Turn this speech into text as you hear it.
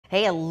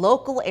Hey, a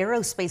local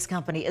aerospace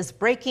company is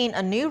breaking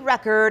a new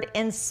record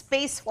in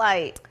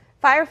spaceflight.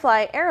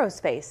 Firefly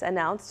Aerospace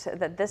announced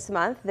that this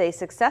month they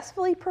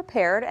successfully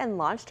prepared and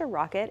launched a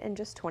rocket in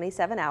just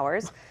 27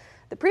 hours.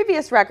 The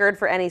previous record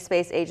for any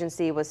space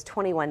agency was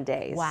 21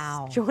 days.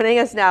 Wow. Joining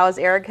us now is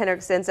Eric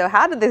Hendrickson. So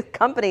how did the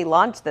company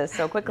launch this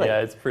so quickly?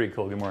 Yeah, it's pretty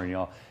cool. Good morning,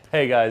 y'all.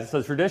 Hey guys,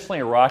 so traditionally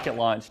a rocket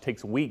launch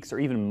takes weeks or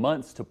even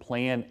months to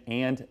plan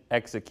and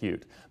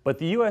execute. But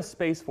the U.S.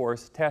 Space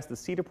Force tasked the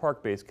Cedar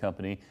Park based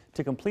company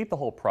to complete the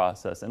whole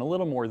process in a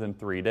little more than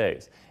 3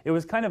 days. It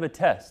was kind of a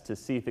test to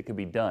see if it could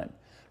be done.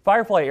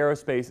 Firefly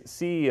Aerospace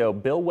CEO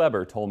Bill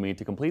Weber told me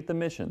to complete the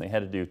mission they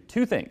had to do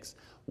 2 things.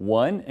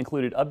 One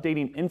included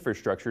updating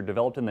infrastructure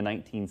developed in the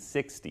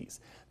 1960s.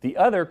 The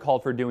other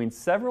called for doing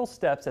several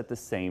steps at the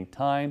same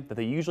time that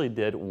they usually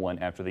did one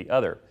after the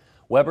other.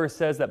 Weber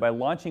says that by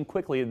launching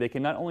quickly, they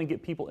can not only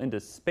get people into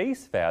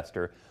space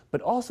faster,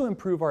 but also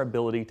improve our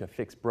ability to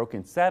fix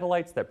broken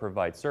satellites that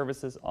provide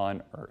services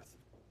on Earth.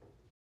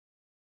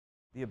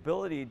 The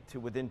ability to,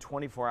 within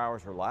 24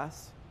 hours or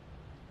less,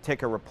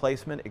 take a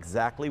replacement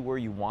exactly where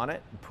you want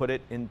it and put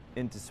it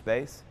into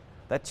space,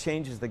 that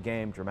changes the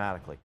game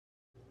dramatically.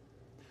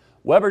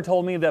 Weber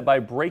told me that by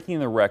breaking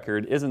the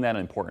record isn't that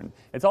important.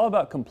 It's all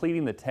about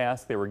completing the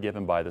task they were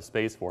given by the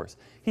Space Force.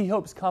 He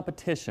hopes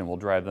competition will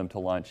drive them to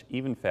launch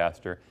even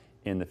faster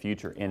in the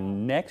future.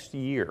 And next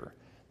year,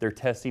 they're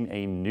testing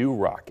a new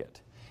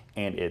rocket.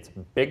 And it's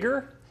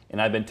bigger,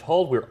 and I've been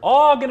told we're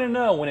all going to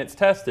know when it's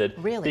tested.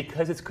 Really?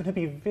 Because it's going to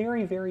be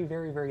very, very,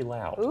 very, very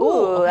loud.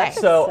 Ooh, okay.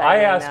 That's So I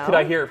exciting, asked, though. could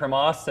I hear it from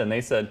Austin?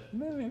 They said,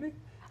 maybe.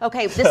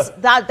 Okay,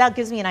 that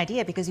gives me an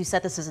idea because you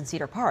said this is in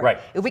Cedar Park. Right.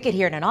 If we could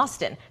hear it in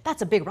Austin,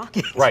 that's a big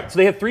rocket. Right, so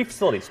they have 3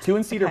 facilities, 2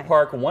 in Cedar Okay.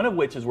 Park, one of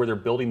which is where they're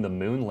building the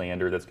moon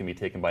lander that's going to be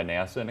taken by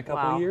NASA in a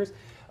couple Wow. of years.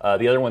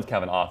 The other one's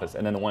kind of an office,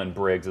 and then the one in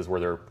Briggs is where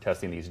they're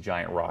testing these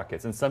giant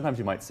rockets. And sometimes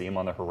you might see them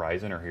on the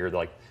horizon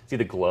or see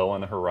the glow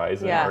on the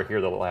horizon or hear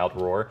the loud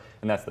roar,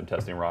 and that's them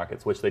testing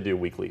rockets, which they do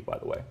weekly, by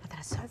the way.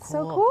 That's so That's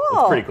cool. so cool.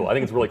 It's pretty cool. I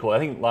think it's really cool. I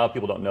think a lot of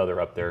people don't know they're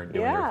up there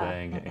doing their Yeah.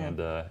 thing, and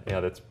yeah,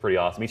 that's pretty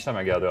awesome. Each time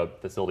I go, the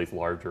facility's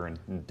larger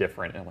and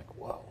different, and I'm like,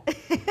 whoa,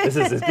 this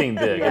is being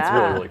big. It's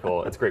really, really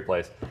cool. It's a great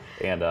place,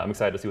 and I'm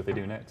excited to see what they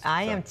do next.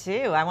 I am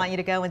too. I want you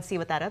to go and see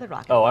what that other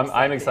rocket Oh, looks like.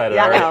 I'm excited.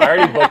 Yeah, I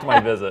already booked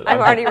my visit. I'm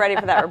already ready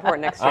for that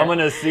report next year. I'm going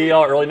to see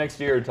y'all early next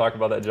year to talk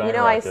about that giant You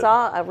know, I rocket.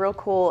 saw a real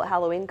cool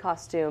Halloween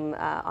costume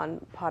on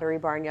Pottery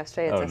Barn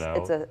yesterday. Oh,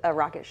 It's a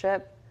rocket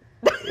ship.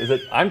 Is it?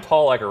 I'm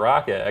tall like a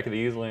rocket. I could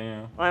easily.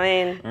 I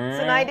mean, It's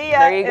an idea.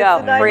 there you go.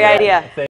 It's an Free idea. idea.